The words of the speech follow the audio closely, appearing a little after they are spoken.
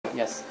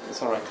Yes,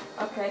 it's alright.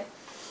 Okay.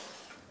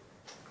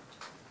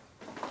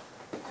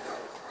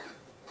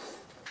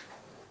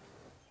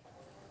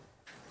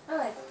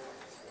 Alright.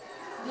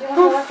 Do you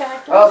want to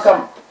character? Oh,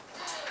 come.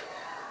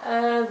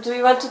 Do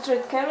you want to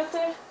trade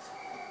character?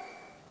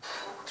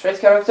 Trade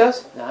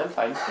characters? No, I'm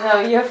fine.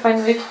 No, you're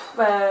fine with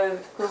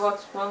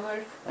Glowbox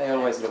Wonder. I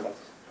always do that.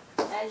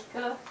 Let's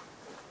go.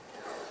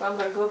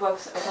 Wonder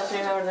Glowbox, I don't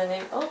remember the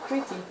name. Oh,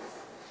 pretty.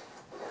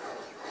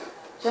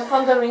 Jump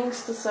on the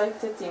rings to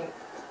select a team.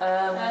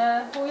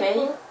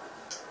 Okay.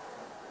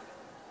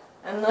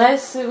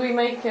 Unless we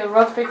make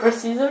rock, paper,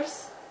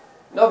 scissors.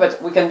 No,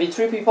 but we can be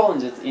 3 people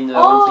in one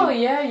Oh,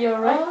 team. yeah, you're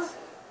right.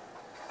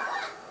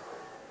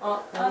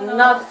 Oh, no.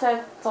 not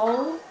at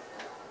all.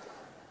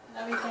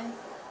 No, we can.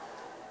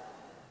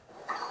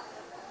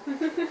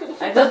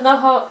 I don't know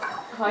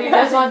how you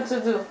guys want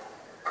to do.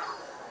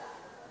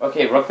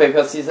 Okay, rock,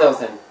 paper, scissors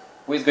then.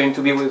 Who is going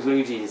to be with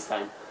Luigi this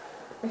time?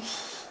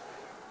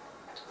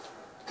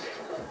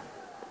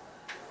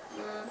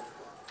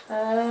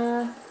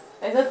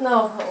 I don't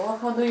know.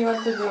 How do you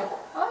want to do?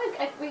 Oh,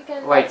 we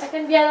can. Wait. I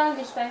can be alone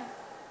this time.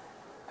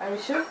 Are you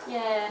sure?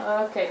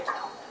 Yeah. Okay.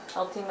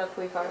 I'll team up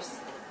with ours.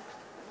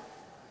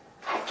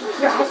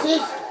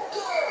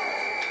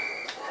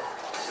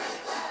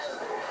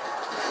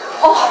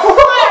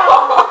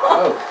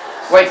 Oh,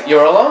 wait,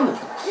 you're alone?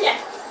 Yeah.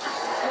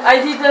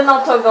 I did an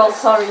auto goal,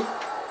 sorry.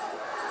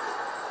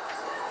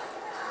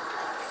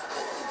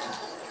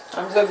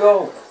 I'm the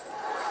goal.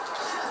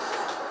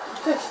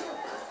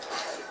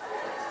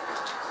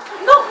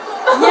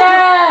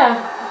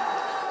 Yeah!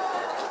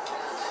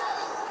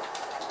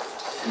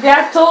 They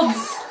are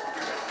toads.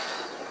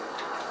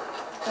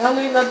 How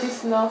do you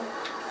notice now?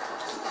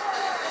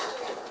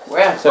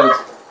 Where toads?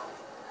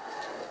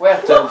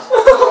 Where toads?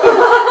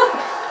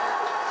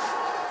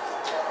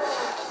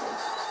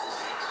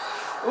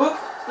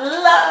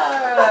 La!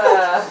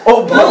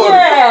 Oh boy!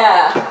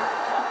 Yeah!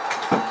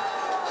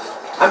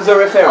 I'm the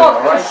referee,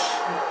 alright?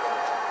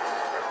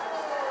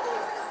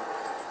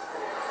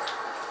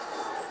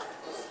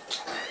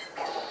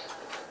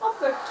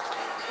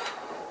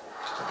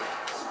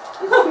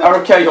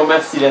 Haruka, you're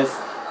merciless.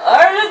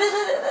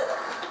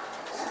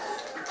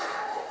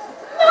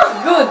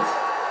 Good.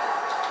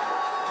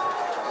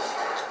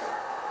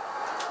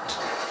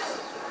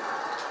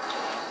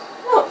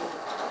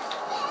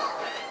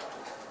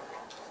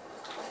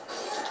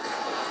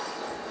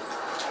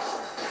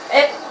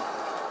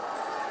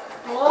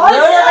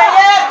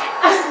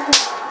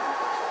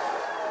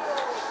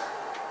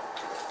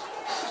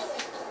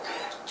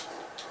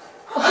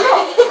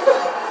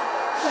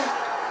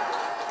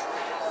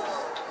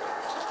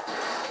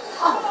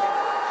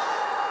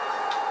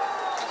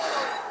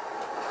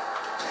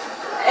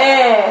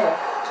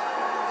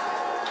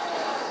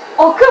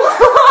 Oh, come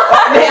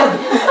on!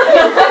 Merde!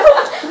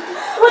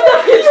 What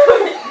are you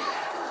doing?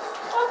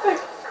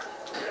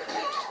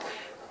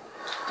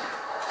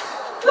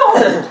 No!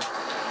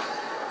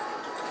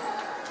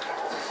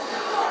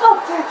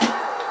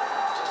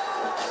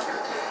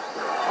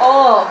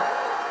 Oh!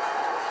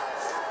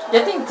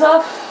 Getting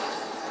tough.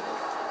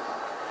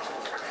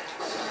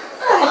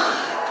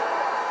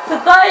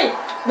 C'est taille!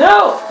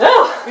 No! No!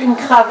 Une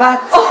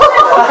cravate!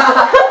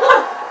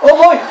 Oh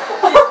boy!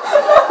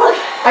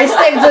 I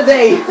saved the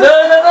day! No!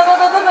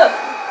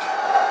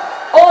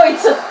 Oh,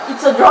 it's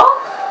a draw?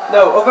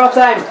 No,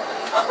 overtime!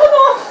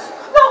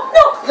 No!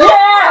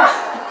 Yeah!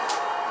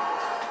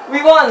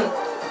 We won!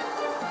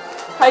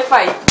 High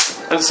five!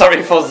 I'm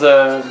sorry for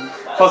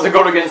the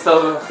goal against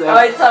ourselves. Oh,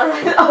 it's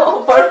alright.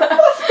 Over.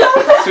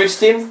 Switch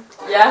teams?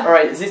 Yeah.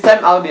 Alright, this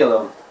time I'll be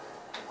alone.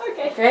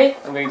 Okay.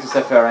 I'm going to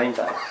suffer a rain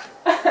time.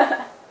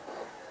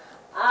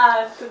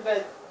 Too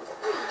bad.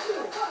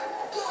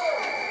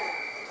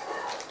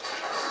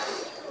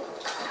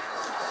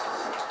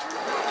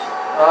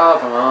 Oh,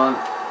 come on.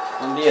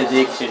 Don't be a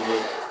dick,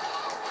 Shinji.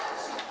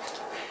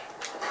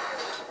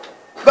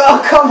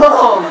 Oh, come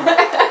on!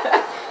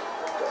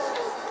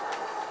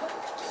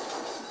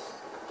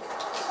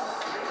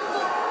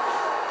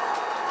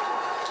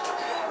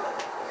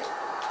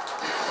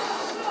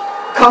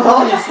 Come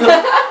on, it's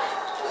not...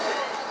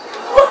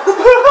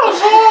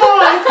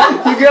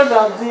 You guys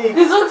are dick.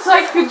 This looks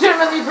like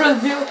Germany,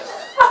 Brazil.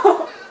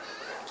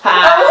 Ha!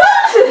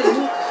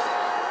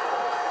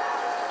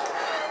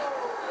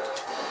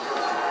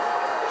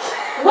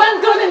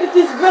 One goal and it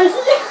is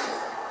Brazil.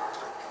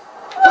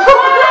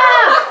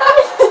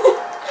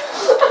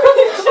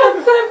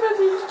 What's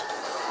happening?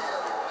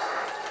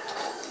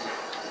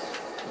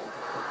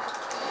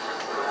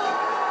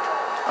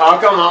 Oh,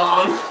 come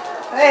on!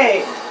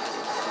 Hey!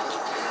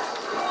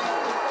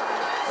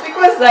 C'est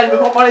quoi ça? Elle me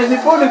prend par les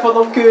épaules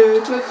pendant que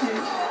toi tu...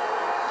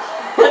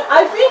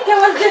 I think I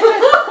was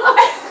defending.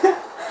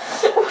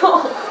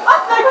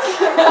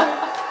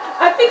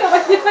 I think I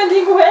was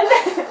defending well.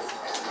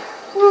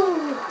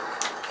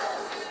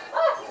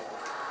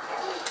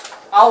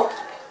 Ow.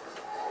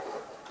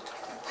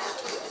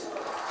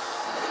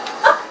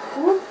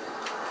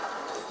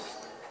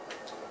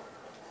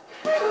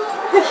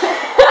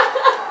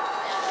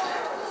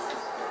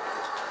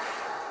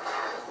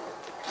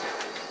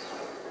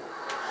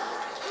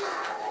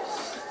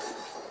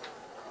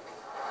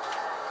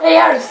 Hey,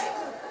 Ars!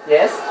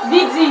 Yes?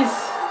 Beat these!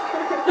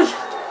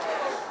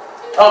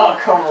 Oh,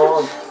 come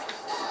on!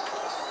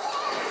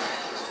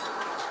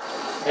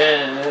 Je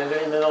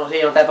vais me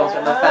manger en tapant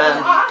sur ma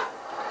femme.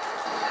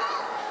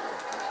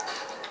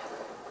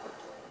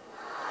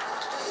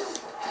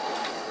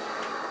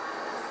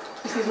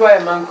 This is why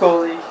I'm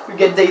uncle. You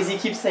get Daisy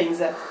keep saying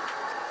that.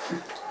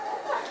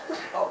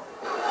 Oh.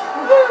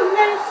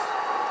 Nice.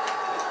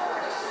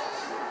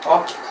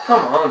 Oh,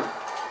 come on.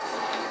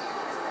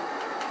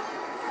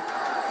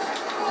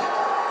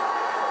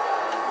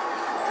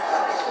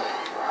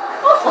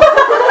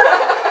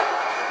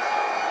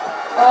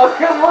 Oh,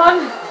 come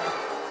on!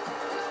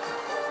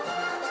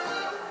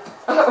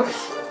 Oh,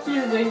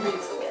 he's doing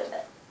this.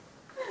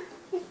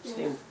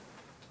 Still.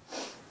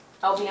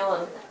 I'll be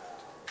alone.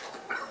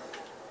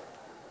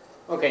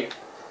 Okay.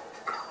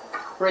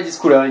 Red is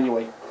cooler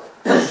anyway.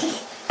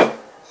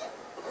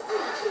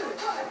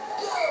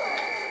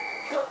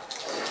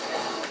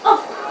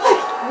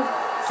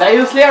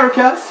 Seriously,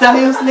 Haruka?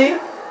 Seriously?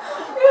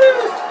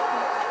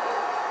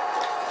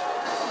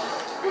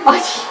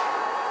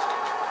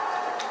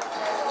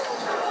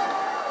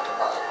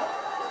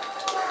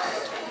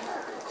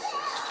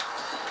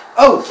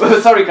 Oh,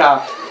 sorry,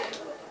 Clara.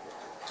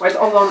 Wait,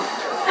 hold on.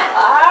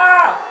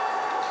 Ah!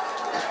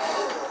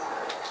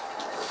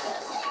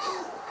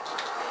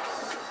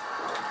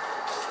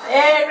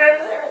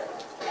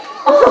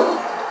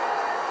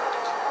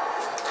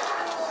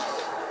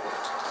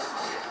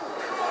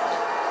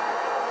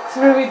 It's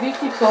really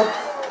difficult.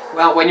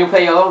 Well, when you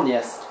play alone,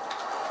 yes.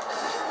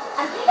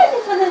 I think I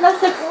defended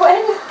myself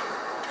well.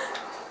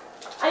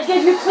 I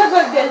gave you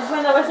trouble, guys,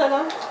 when I was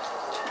alone.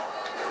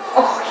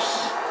 Oh.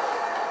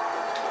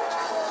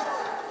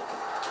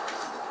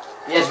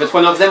 Yes, but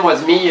one of them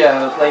was me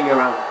playing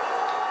around.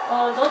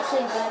 Oh, don't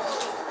say that.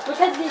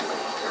 Look at this.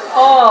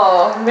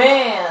 Oh,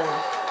 man.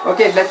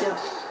 Okay, Vlatia.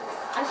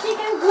 I think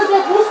I'm good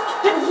at this.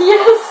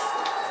 Yes.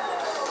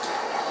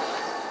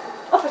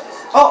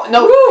 Oh,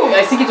 no, Woo!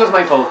 I think it was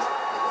my fault.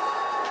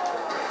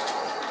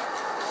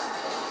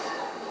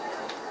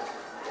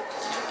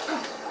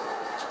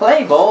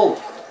 Play ball.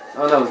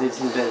 Oh no, it's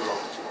invisible.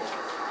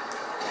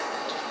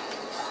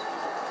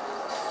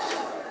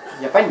 Il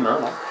n'y a pas une main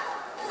là.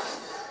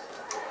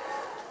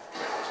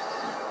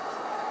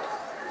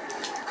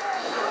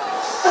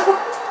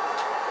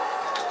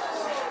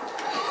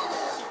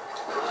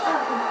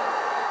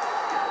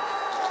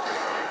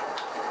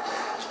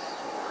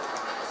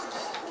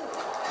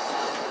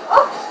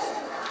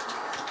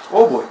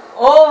 Oh boy.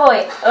 Oh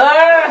boy.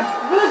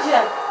 Good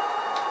job.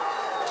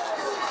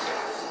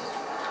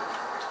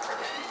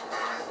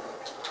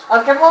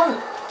 Oh, come on.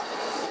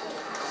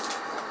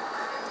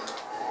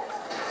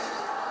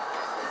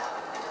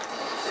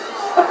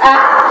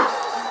 Ah!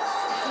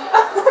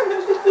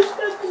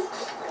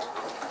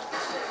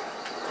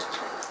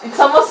 It's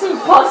almost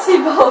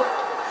impossible.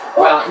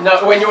 Well,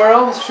 no, when you were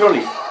alone,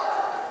 surely.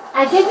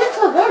 I gave you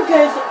trouble,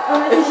 guys.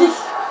 Honestly.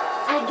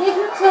 I gave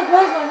you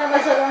trouble when I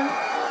was alone.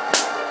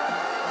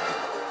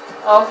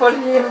 Oh, for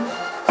him.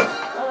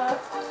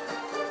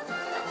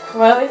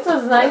 Well, it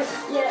was nice.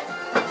 Yeah.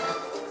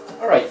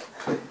 Alright.